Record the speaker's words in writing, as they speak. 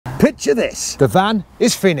Picture this, the van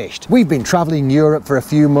is finished. We've been traveling Europe for a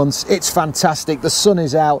few months. It's fantastic, the sun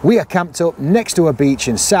is out. We are camped up next to a beach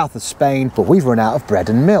in south of Spain, but we've run out of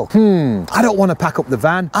bread and milk. I don't want to pack up the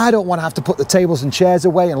van. I don't want to have to put the tables and chairs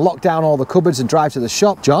away and lock down all the cupboards and drive to the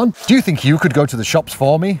shop. John, do you think you could go to the shops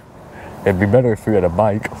for me? It'd be better if we had a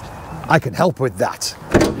bike. I can help with that.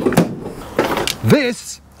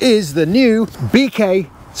 This is the new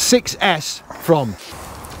BK6s from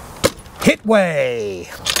HITWAY.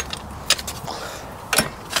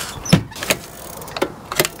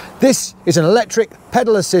 This is an electric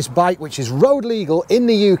pedal assist bike which is road legal in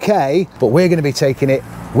the UK, but we're going to be taking it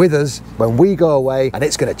with us when we go away, and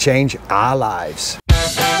it's going to change our lives.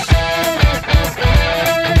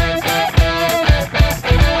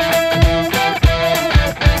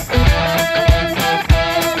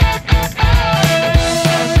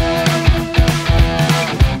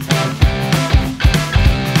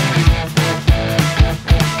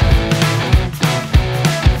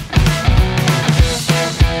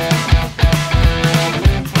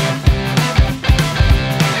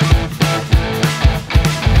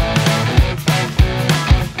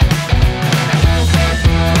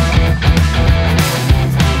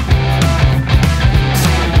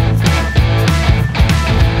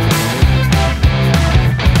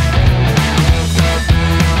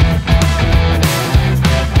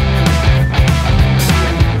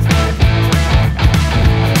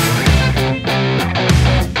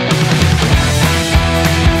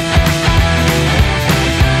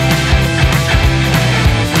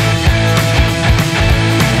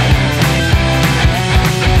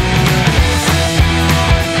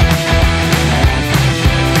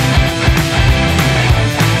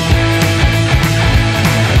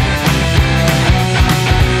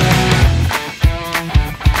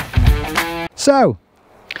 So,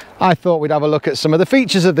 I thought we'd have a look at some of the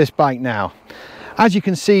features of this bike now. As you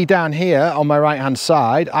can see down here on my right hand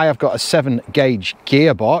side, I have got a 7-gauge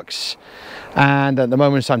gearbox, and at the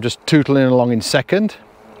moment I'm just tootling along in second.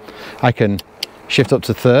 I can shift up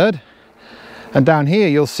to third, and down here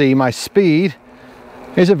you'll see my speed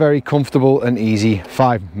is a very comfortable and easy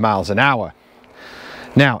 5 miles an hour.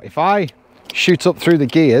 Now, if I shoot up through the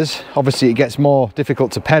gears, obviously it gets more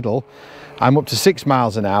difficult to pedal. I'm up to 6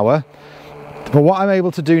 miles an hour. But what I'm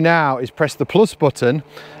able to do now is press the plus button,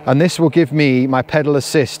 and this will give me my pedal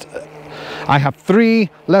assist. I have 3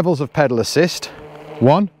 levels of pedal assist.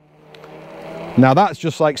 1. Now that's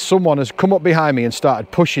just like someone has come up behind me and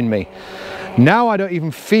started pushing me. Now I don't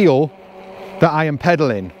even feel that I am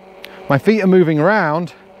pedaling. My feet are moving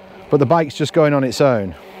around, but the bike's just going on its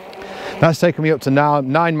own. That's taken me up to now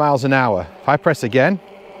 9 miles an hour. If I press again,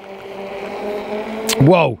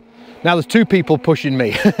 whoa, now there's 2 people pushing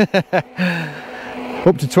me.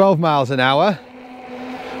 Up to 12 miles an hour.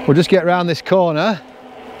 We'll just get around this corner.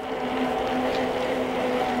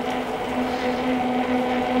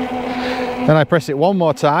 Then I press it one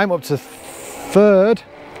more time, up to third.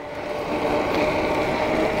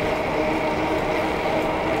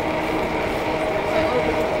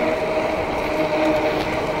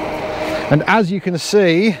 And as you can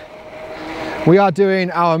see, we are doing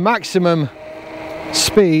our maximum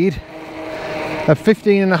speed of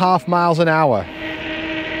 15.5 miles an hour.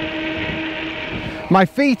 My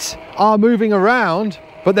feet are moving around,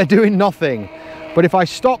 but they're doing nothing. But if I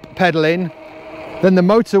stop pedaling, then the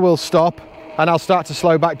motor will stop and I'll start to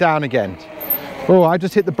slow back down again. Oh, I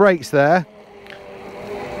just hit the brakes there,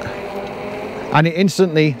 and it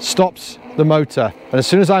instantly stops the motor. And as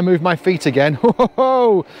soon as I move my feet again,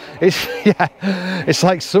 whoa, it's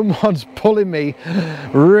like someone's pulling me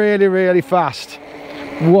really, really fast.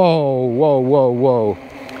 Whoa, whoa, whoa, whoa.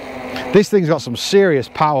 This thing's got some serious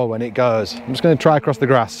power when it goes. I'm just going to try across the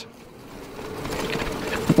grass.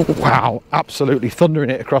 Wow, absolutely thundering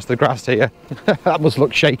it across the grass here. That must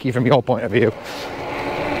look shaky from your point of view.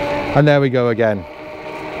 And there we go again.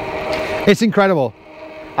 It's incredible.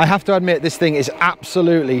 I have to admit, this thing is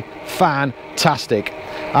absolutely fantastic.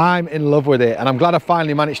 I'm in love with it, and I'm glad I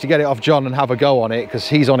finally managed to get it off John and have a go on it, because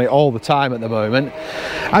he's on it all the time at the moment.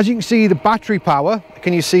 As you can see, the battery power,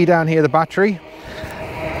 can you see down here the battery?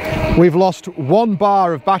 We've lost 1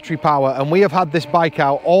 bar of battery power, and we have had this bike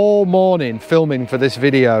out all morning filming for this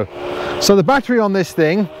video. So the battery on this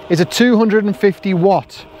thing is a 250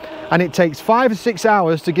 watt, and it takes 5 or 6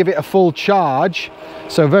 hours to give it a full charge,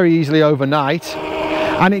 so very easily overnight.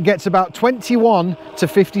 And it gets about 21 to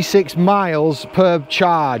 56 miles per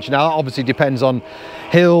charge. Now that obviously depends on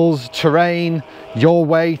hills, terrain, your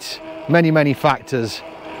weight, many, many factors.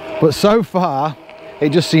 But so far, it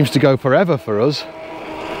just seems to go forever for us.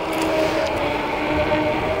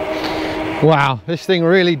 Wow, this thing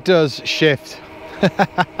really does shift.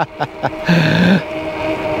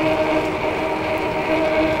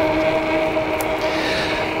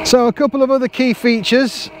 So a couple of other key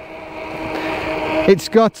features. It's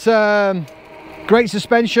got great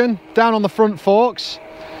suspension down on the front forks.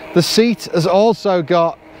 The seat has also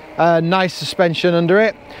got nice suspension under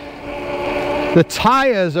it. The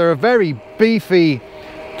tyres are a very beefy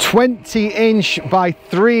 20-inch by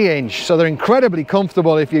 3-inch, so they're incredibly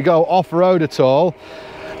comfortable if you go off-road at all.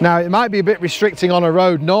 Now, it might be a bit restricting on a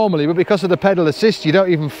road normally, but because of the pedal assist, you don't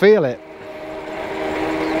even feel it.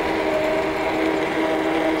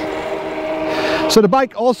 So the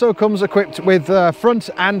bike also comes equipped with front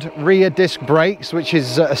and rear disc brakes, which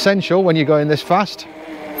is essential when you're going this fast.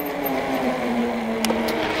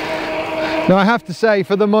 Now, I have to say,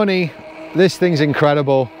 for the money, this thing's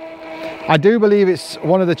incredible. I do believe it's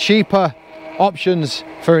one of the cheaper options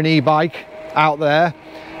for an e-bike out there,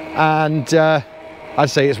 and I'd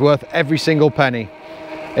say it's worth every single penny.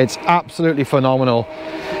 It's absolutely phenomenal.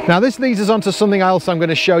 Now, this leads us on to something else I'm going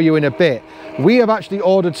to show you in a bit. We have actually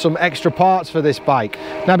ordered some extra parts for this bike.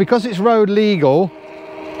 Now, because it's road legal,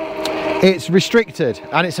 it's restricted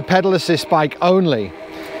and it's a pedal assist bike only.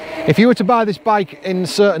 If you were to buy this bike in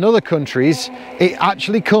certain other countries, it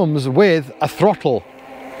actually comes with a throttle.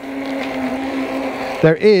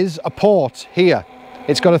 There is a port here.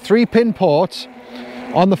 It's got a 3-pin port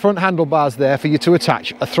on the front handlebars there for you to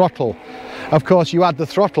attach a throttle. Of course, you add the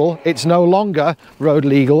throttle, it's no longer road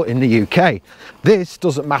legal in the UK. This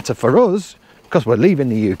doesn't matter for us because we're leaving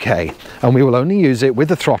the UK and we will only use it with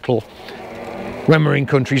the throttle when we're in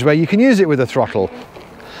countries where you can use it with a throttle.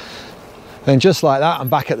 And just like that, I'm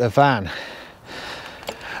back at the van.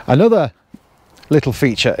 Another little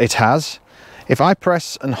feature it has, if I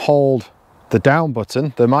press and hold the down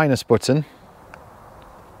button, the minus button,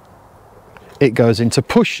 it goes into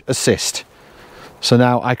push assist. So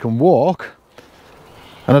now I can walk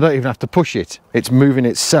and I don't even have to push it, it's moving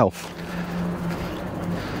itself.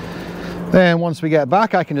 Then once we get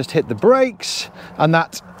back, I can just hit the brakes and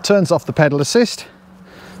that turns off the pedal assist,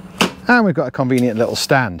 and we've got a convenient little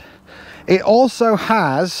stand. It also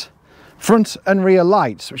has front and rear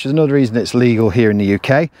lights, which is another reason it's legal here in the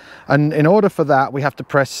UK. And in order for that, we have to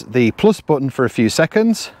press the plus button for a few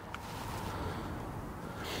seconds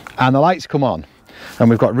and the lights come on. And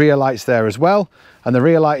we've got rear lights there as well. And the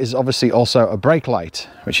rear light is obviously also a brake light,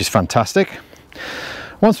 which is fantastic.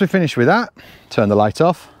 Once we finish with that, turn the light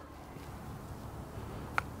off.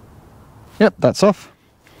 Yep, that's off.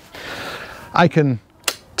 I can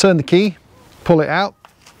turn the key, pull it out,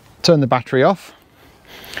 turn the battery off.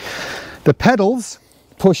 The pedals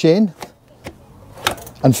push in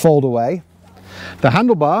and fold away. The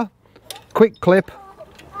handlebar, quick clip,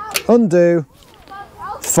 undo,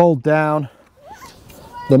 fold down.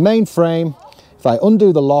 The main frame, if I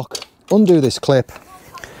undo the lock, undo this clip,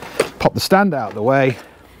 pop the stand out of the way,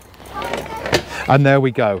 and there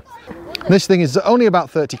we go. This thing is only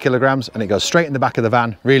about 30 kilograms and it goes straight in the back of the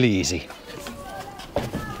van, really easy.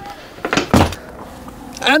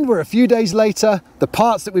 And we're a few days later, the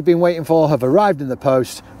parts that we've been waiting for have arrived in the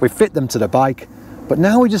post, we've fit them to the bike, but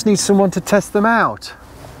now we just need someone to test them out.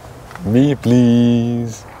 Me,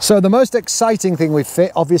 please. So the most exciting thing we've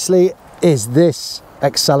fit, obviously, is this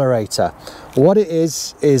accelerator. What it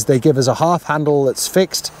is they give us a half handle that's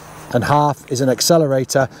fixed and half is an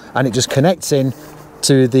accelerator, and it just connects in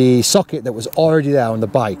to the socket that was already there on the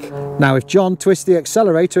bike. Now if John twists the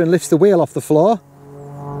accelerator and lifts the wheel off the floor,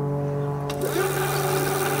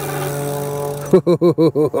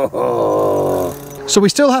 so we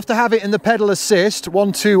still have to have it in the pedal assist,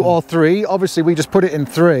 1, 2 or 3. Obviously we just put it in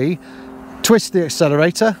 3, twist the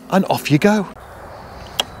accelerator and off you go.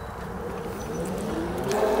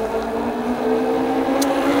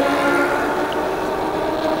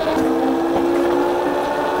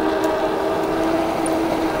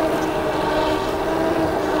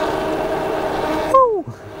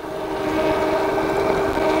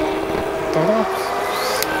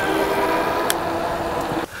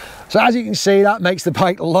 So as you can see, that makes the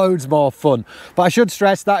bike loads more fun. But I should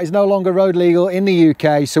stress that is no longer road legal in the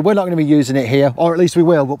UK, so we're not going to be using it here, or at least we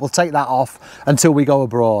will, but we'll take that off until we go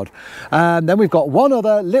abroad. And then we've got one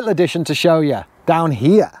other little addition to show you down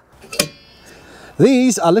here.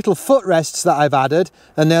 These are little footrests that I've added,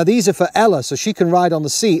 and now these are for Ella, so she can ride on the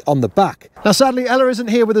seat on the back. Now sadly, Ella isn't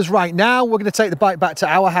here with us right now. We're going to take the bike back to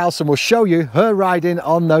our house and we'll show you her riding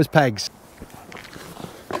on those pegs.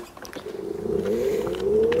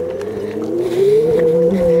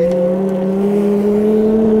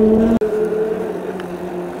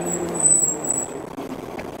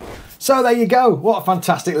 So there you go, what a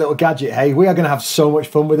fantastic little gadget, hey? We are going to have so much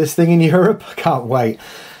fun with this thing in Europe, I can't wait.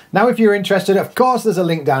 Now, if you're interested, of course, there's a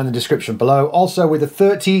link down in the description below, also with a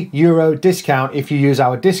 €30 discount if you use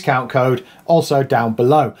our discount code, also down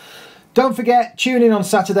below. Don't forget, tune in on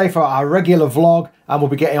Saturday for our regular vlog, and we'll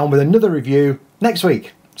be getting on with another review next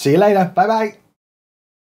week. See you later. Bye bye.